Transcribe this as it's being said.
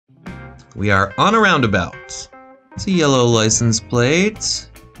We are on a roundabout. It's a yellow license plate.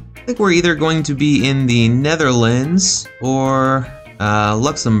 I think we're either going to be in the Netherlands or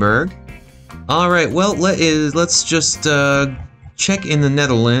Luxembourg. Alright, well, let's just check in the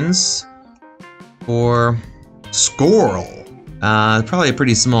Netherlands for Schoorl. Probably a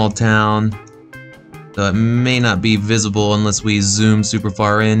pretty small town, so it may not be visible unless we zoom super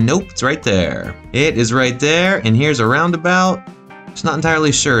far in. Nope, it's right there. It is right there, and here's a roundabout. Just not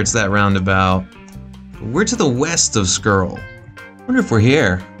entirely sure it's that roundabout. We're to the west of Schoorl. I wonder if we're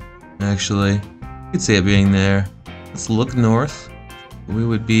here, actually. I could see it being there. Let's look north. We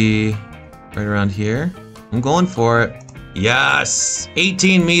would be right around here. I'm going for it. Yes!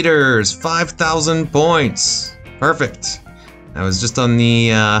 18 meters, 5,000 points. Perfect. I was just on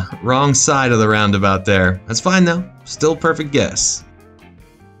the wrong side of the roundabout there. That's fine though. Still perfect guess.